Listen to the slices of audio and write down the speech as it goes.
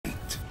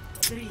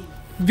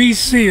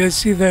VC, I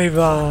see they've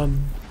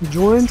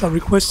joined. I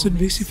requested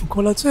VC for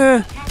callouts.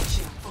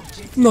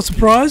 I'm not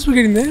surprised. We're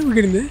getting there. We're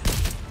getting there.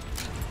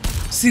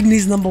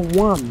 Sydney's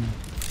 #1.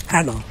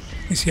 Hannah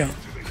is here.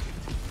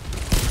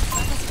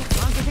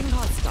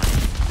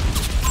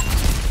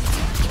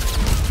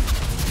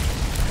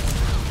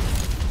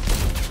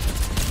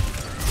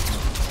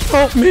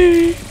 Help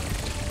me!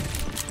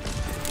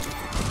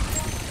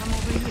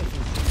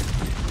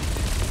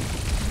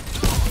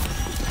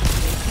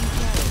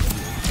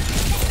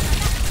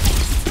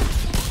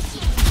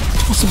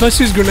 I was supposed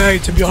to use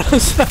grenade, to be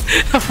honest. I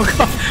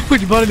forgot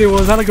which button it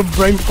was. I had like a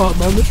brain fart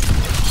moment.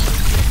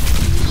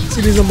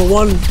 City's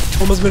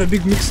 #1. Almost been a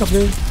big mix up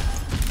there.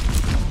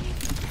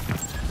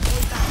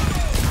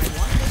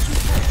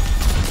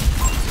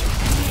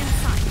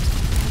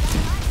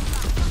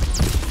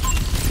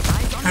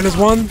 And there's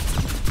one.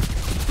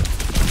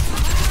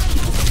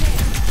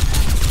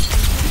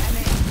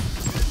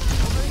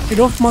 Get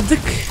off my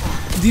dick,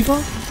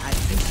 diva.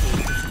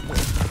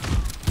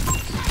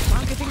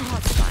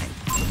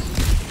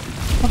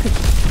 Okay.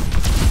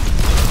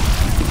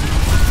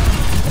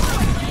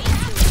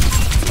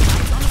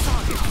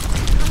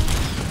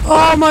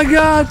 Oh my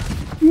god!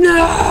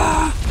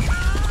 No!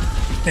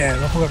 Yeah,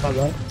 I forgot about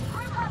that.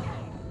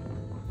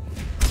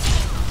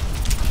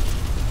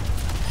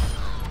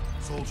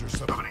 Soldier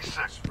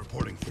 76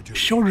 reporting for duty.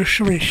 Soldier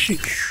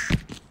 76.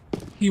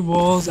 He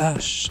was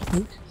Ash, I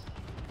think.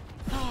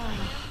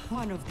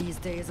 One of these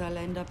days I'll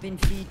end up in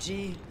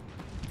Fiji.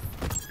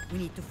 We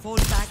need to fall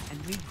back and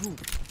regroup.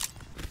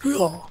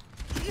 Yeah,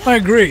 I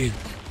agree.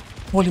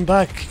 Falling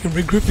back and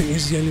regrouping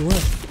is the only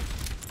way.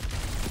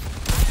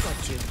 I've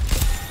got you.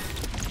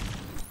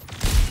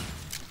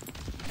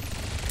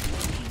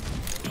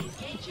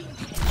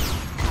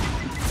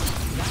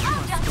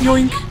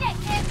 Yoink!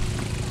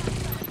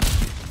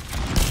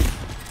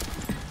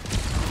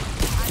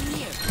 I'm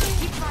here.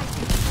 Keep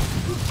fighting.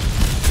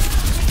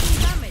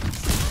 Taking damage.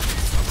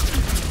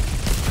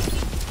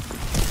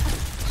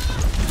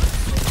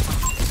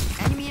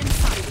 Enemy in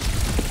sight.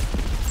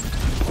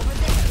 Over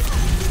there.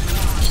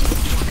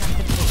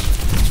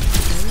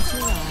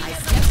 I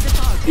stepped the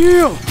target.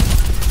 Yeah!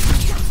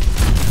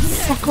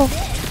 Fuck off!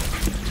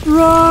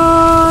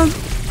 Run!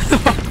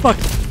 Fuck!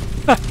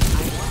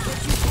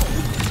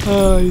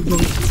 Oh, you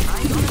did it.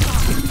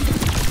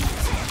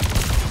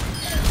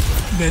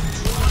 Dead.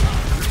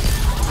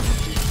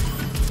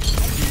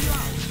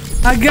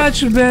 I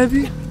got you,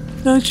 baby.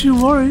 Don't you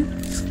worry.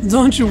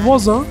 Don't you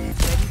wazza.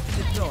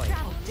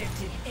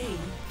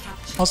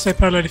 I'll say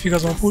parallel if you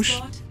guys want to push.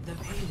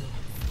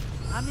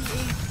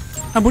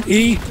 I'm with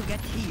E.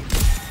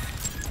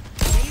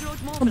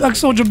 I'm back,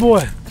 soldier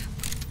boy.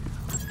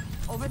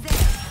 Over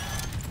there.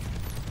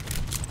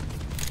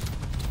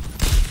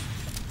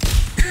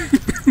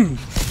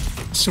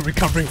 Still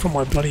recovering from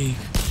my bloody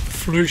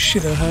flu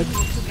shit I had.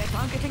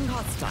 Targeting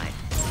hostile.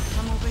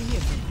 Come over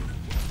here.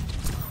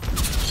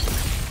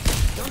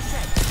 Don't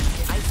fret.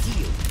 I see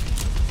you.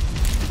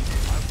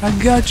 I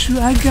got you,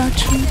 I got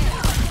you.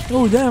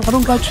 Oh damn, I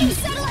don't got you.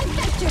 Is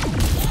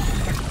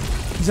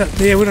that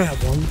there? We don't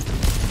have one.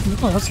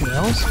 Oh, that's something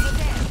else.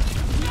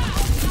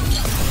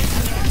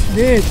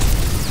 Dead.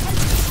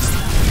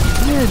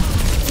 Dead.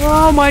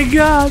 Oh my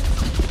god.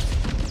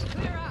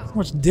 So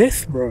much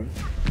death, bro.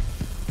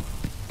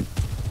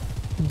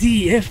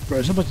 DF,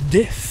 bro. So much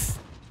death.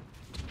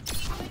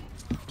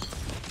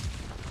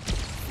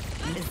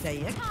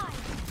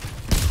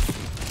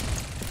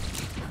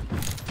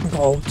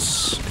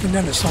 Bolts. And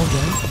then the soldier. I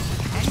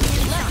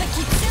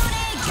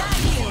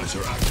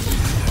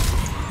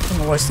don't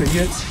know what's there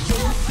yet.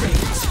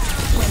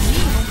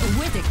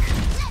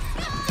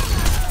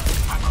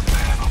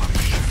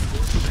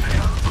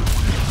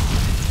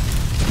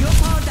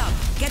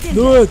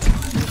 Do it!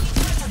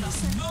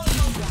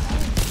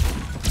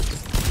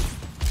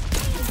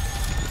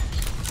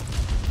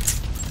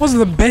 Wasn't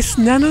the best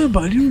nano,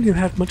 but I didn't really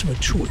have much of a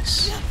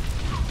choice.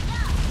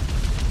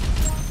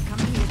 Come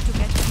here to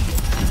get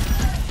healed.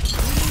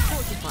 Really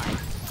fortified.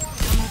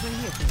 Come over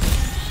here.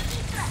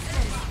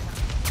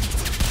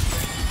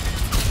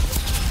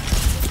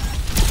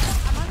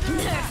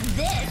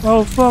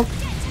 Oh fuck!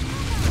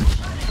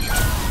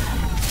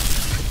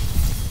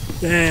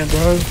 Damn,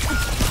 bro.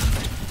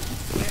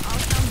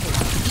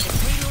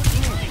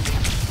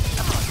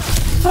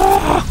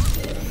 Ah!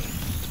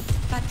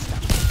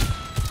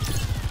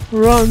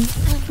 Run!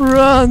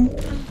 Run!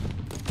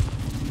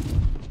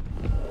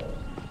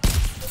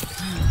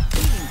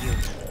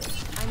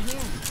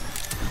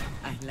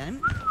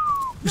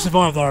 We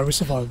survived, alright, we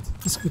survived.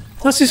 That's good.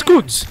 That is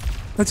good!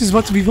 That is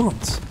what we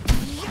want.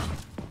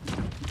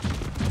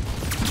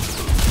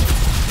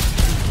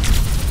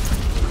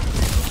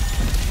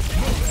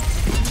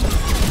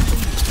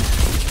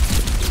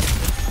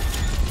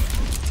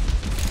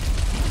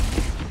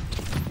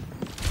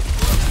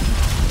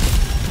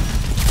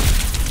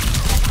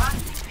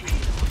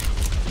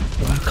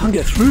 Can't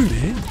get through,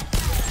 man.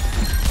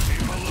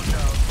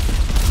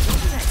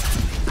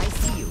 I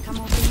see you. Come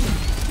over here.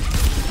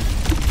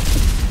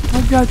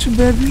 I got you,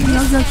 baby.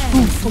 I got you.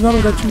 Oof, I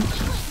got you.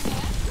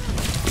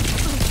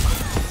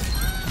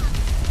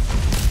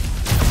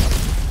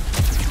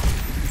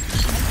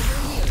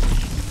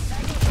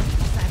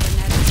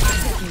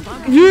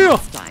 Yeah!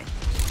 Time.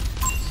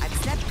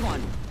 Accept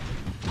one.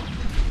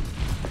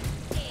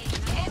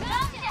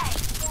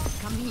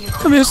 Come here.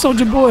 Come here,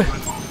 soldier boy.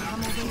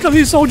 Come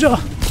here, soldier.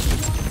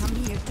 Come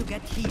here to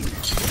get healed.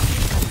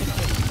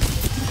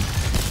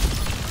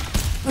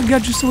 I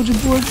got you, soldier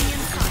boy.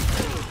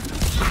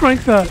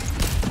 Crank that.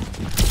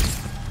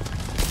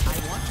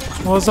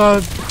 Well, it's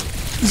a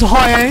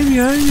high aim, you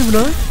know, you never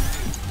know.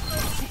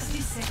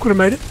 Could have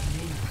made it.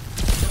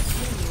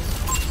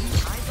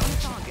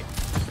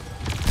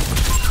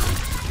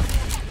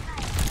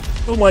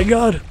 Oh my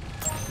god.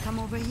 Come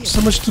over here.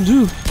 So much to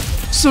do.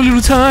 So little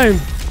time.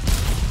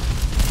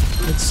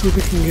 Let's see if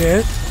we can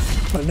get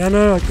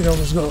banana. I can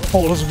almost go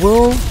all as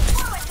well.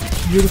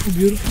 Beautiful,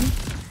 beautiful.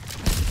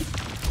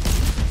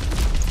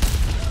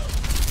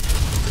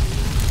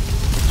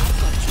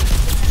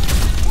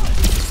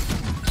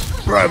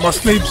 Right, my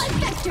sleeps.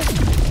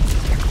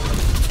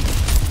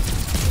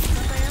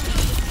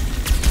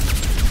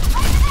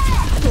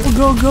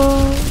 Go, go,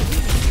 go.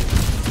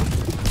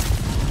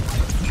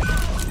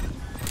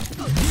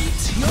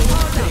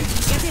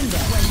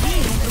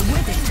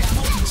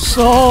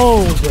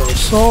 Sold, bro,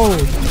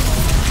 sold.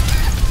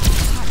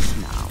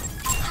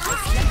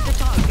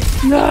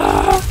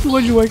 Nah,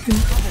 why'd you waking?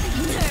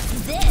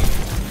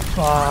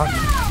 Fuck.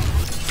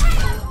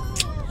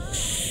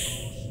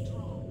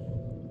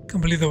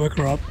 Can't believe they woke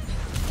her up.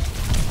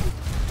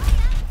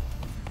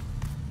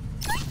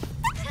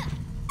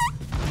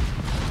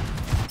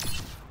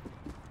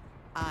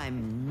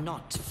 I'm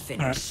not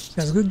finished. Alright,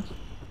 sounds good.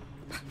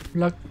 Good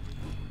luck.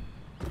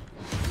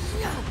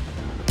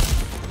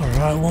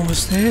 Alright, one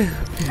was there.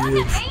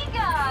 Beautiful.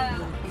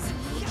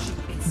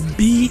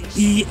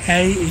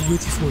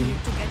 B-E-A-U-T-ful.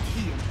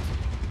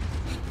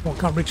 Oh,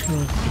 can't reach, can I?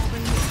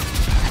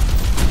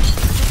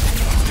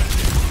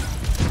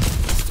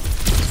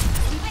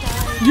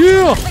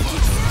 Yeah!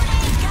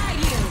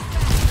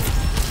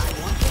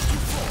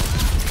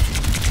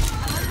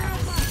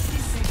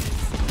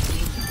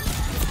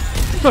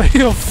 Oh,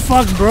 yo,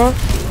 fuck, bro.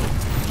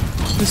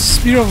 The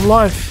spear of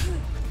life.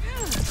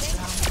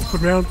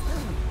 Good round.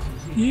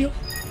 Yeah.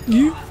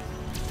 You.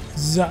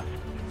 Zap.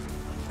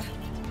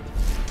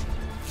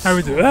 How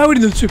we do? We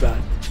didn't do too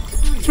bad.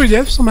 3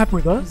 deaths, I'm happy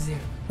with that.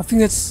 I think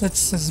that's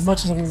as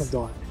much as I'm gonna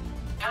die.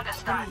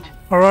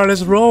 Alright,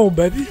 let's roll,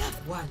 baby.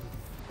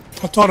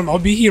 I told him I'll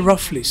be here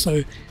roughly,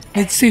 so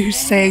let's see who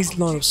stays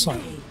line of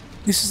sight.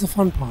 This is the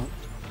fun part.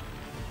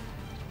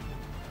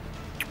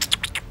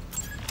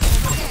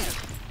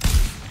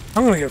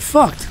 I'm gonna get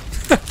fucked.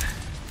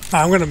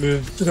 I'm gonna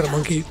move. Look at a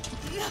monkey.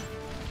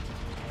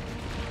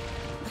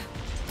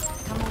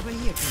 Come over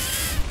here.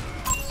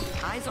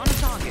 Eyes on a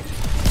target.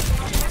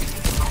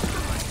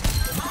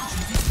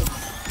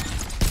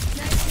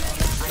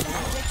 I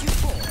won't let you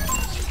fall.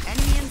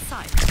 Enemy in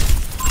sight.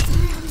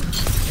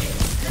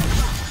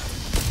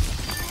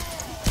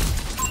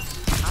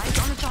 Eyes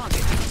on a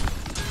target.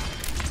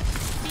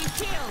 Be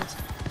killed.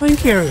 Thank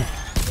you.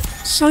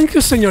 Thank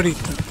you,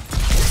 señorita.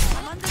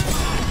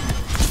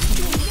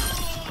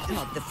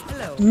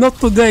 Not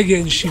today,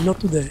 Genshi, not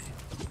today.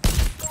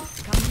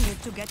 Come here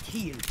to get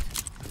healed.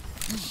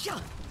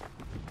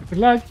 Good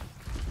luck.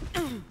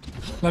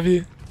 Love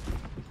you.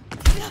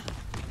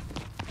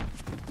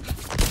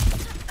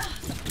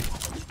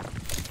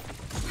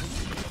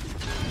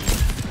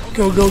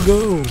 Go, go,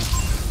 go.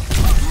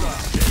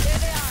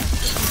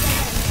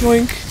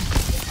 Yoink.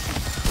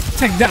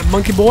 Take that,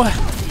 monkey boy.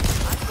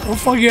 Oh,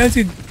 fuck you,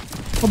 anti.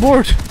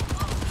 Abort.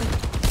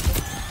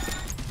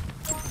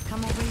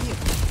 Come over here.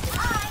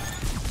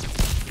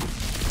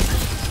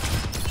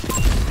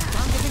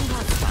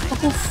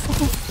 Fuck off,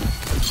 fuck off.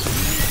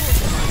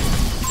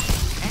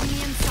 Enemy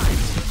in sight.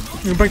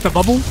 You gonna break the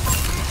bubble?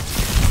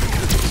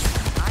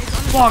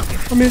 Fuck,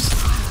 I missed.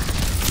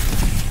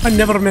 I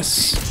never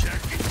miss.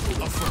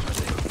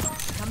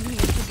 Come here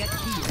to get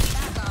healed.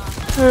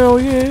 Hell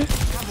yeah.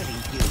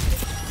 Covering you.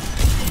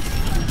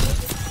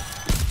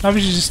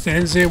 Average just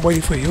stands there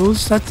waiting for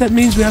heals. That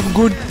means we have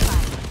good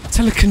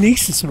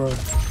telekinesis, bro.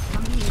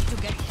 Come here to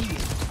get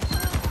healed.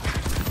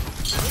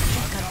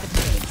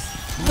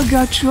 I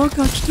got you,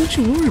 Don't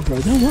you worry, bro.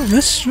 Don't worry, no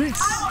stress.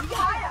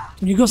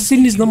 When you got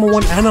Sydney's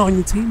 #1 Anna on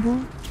your team, bro.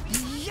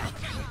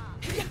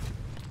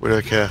 We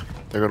don't care.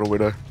 They got a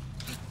widow.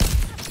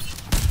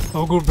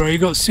 Oh, good, bro. You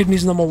got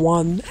Sydney's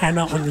 #1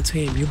 Anna on your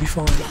team. You'll be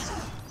fine.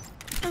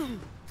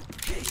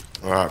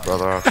 Alright,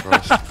 brother. I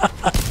trust.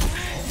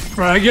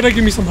 Right, you gotta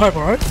give me some hope,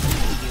 alright?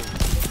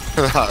 I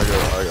got it.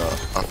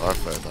 I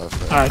failed.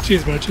 Alright,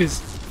 cheers, bro.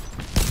 Cheers.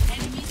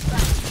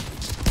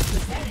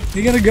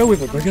 You gotta go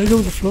with it, bro. You gotta go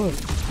with the flow.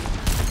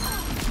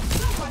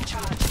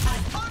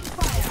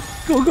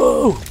 Go,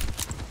 go!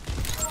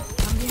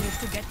 Come here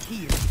to get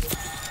healed.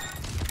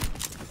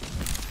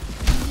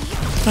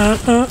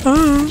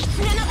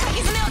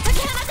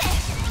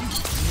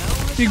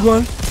 Big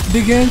one.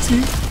 Big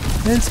anti.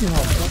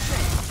 Anti-hop.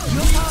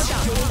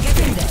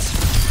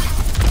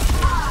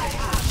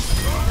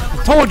 I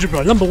told you,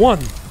 bro. #1.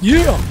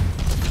 Yeah!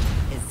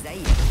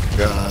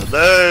 God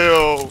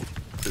damn.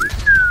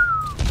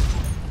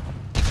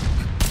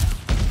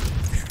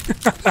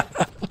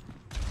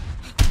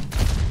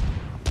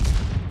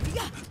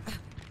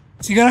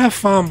 You gotta have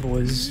fun,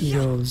 boys and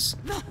girls.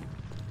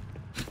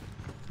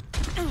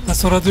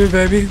 That's what I do,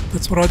 baby.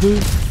 That's what I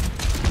do.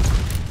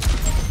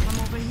 Come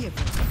over here.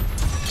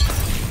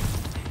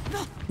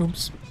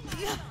 Oops.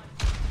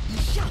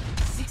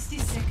 60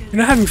 seconds.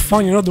 You're not having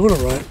fun, you're not doing it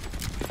right.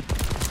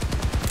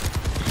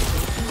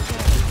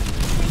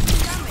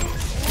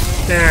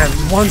 Damn,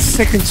 1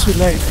 second too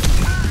late.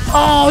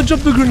 Oh, drop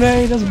the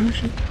grenade, that's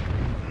bullshit.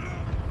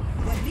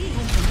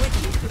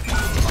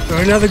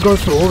 Right now they're going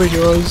through all the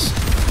heroes.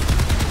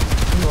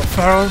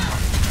 Pharaoh.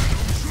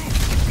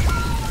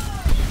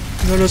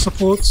 No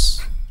supports.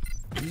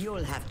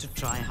 You'll have to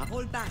try.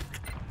 Hold back.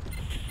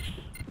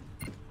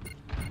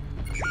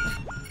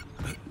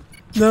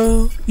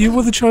 No, you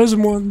were the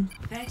chosen one.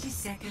 30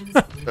 seconds.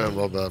 Oh,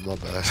 my bad, my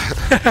bad.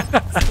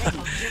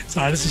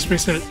 Sorry, let's just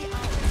reset it.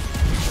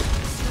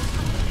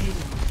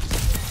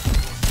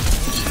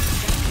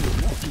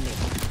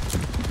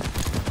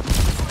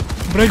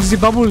 Break the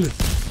bubble.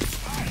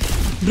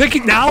 Break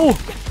it now!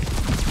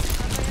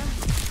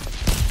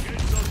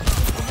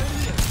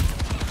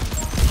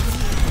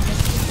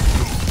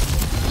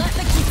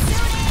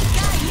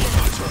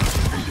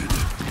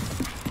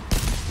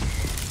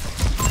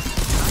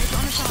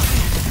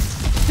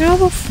 Yeah,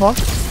 the fuck?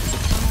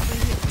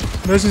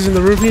 Mercy's in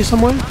the room here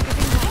somewhere.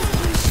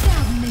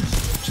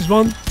 She's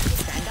one.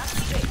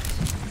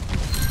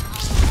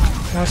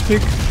 Last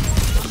pick.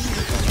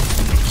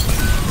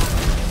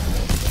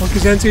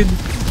 Monkey's emptied.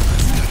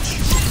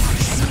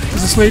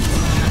 He's asleep.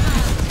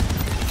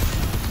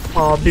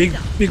 Oh, big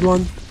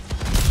one.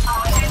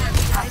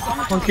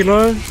 Monkey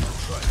low.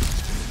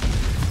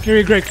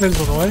 Very great cleanse,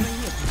 by the way.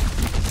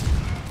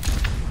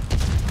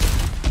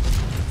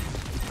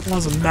 That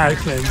was a mad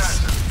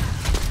cleanse.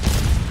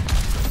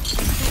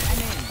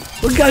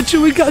 We got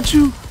you, we got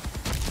you!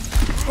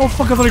 Oh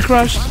fuck, I thought he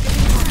crashed.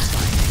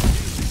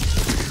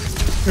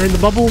 You're in the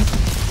bubble.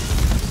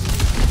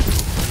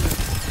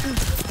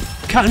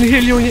 Can't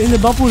heal you when you're in the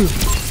bubble.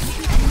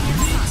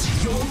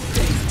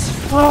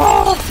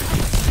 Oh!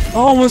 I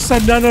almost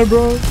said nano,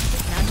 bro.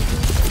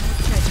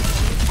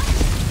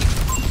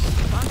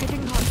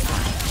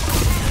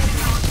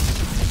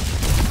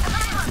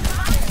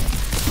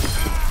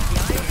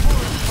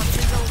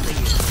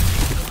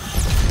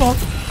 Fuck.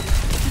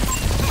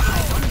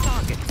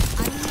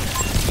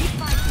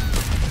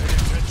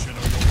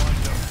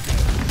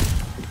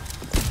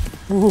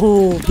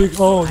 Ooh, big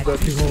holds, but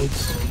big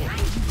holds.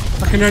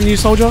 I can earn you,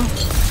 soldier.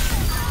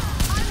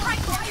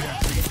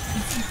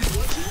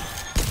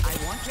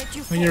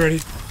 When you're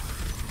ready.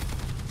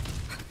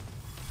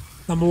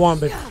 Number one,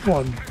 babe.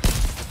 One.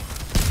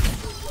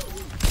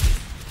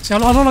 See, I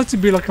don't like to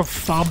be like a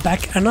far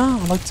back Anna.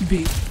 I like to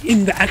be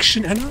in the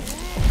action Anna.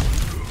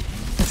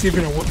 That's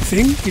even a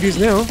thing. It is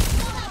now.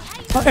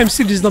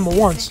 MC is number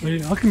one, so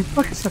yeah, I can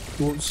set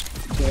the rules.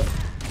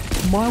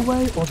 My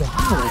way or the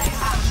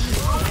highway.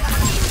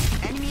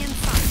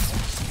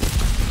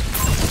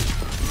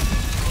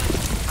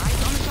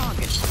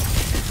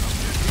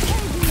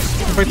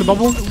 Break the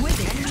bubble.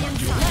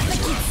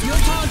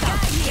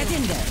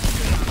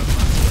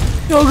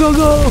 Go, go,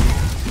 go!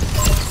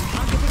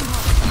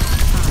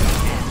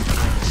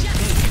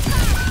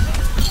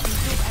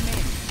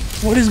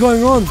 What is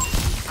going on?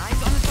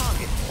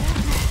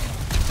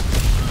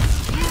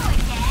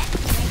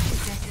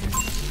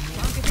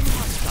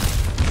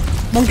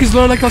 Monkeys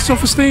low like our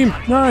self-esteem.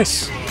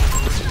 Nice.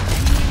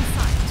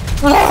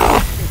 Ah!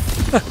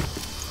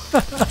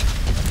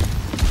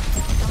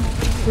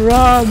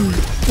 Run!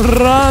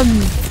 Run!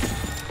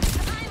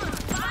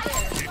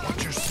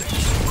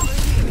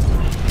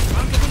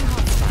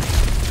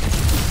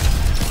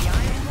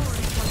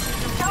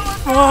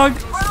 Fuck!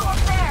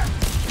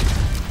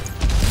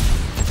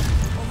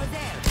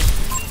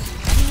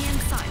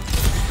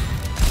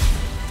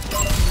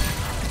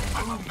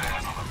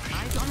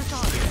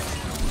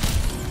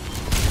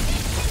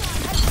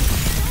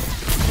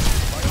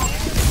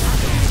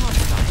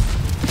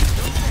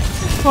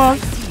 Fuck!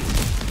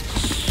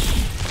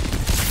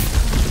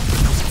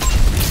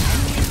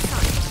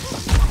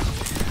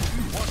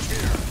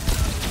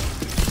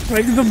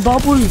 Break the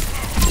bubble!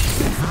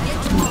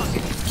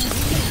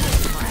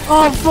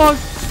 Oh fuck!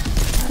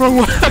 Wrong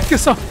way, I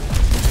guess I...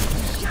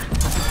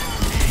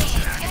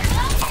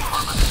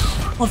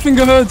 My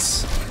finger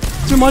hurts!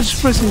 Too much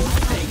pressing!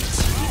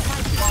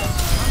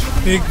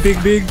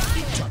 Big.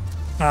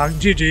 Ah,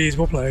 GG's,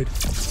 well played.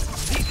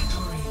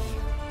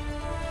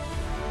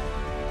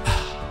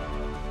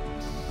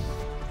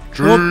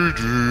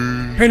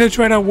 GG.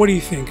 Penetrator, what do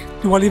you think?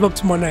 Do I live up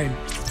to my name?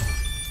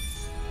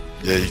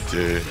 Yeah, you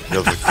do.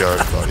 You're the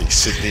goat, buddy.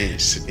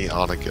 Sydney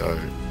on a go.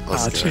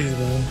 Let's go. Cheers,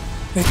 man.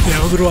 Thank you,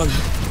 have a good one.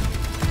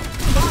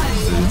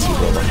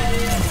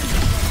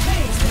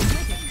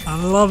 I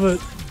love it.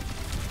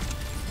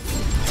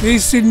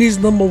 Here's Sydney's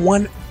number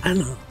one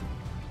Anna.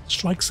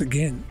 Strikes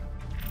again.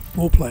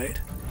 Well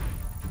played.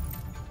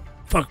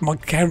 Fuck, my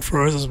cam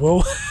froze as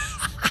well.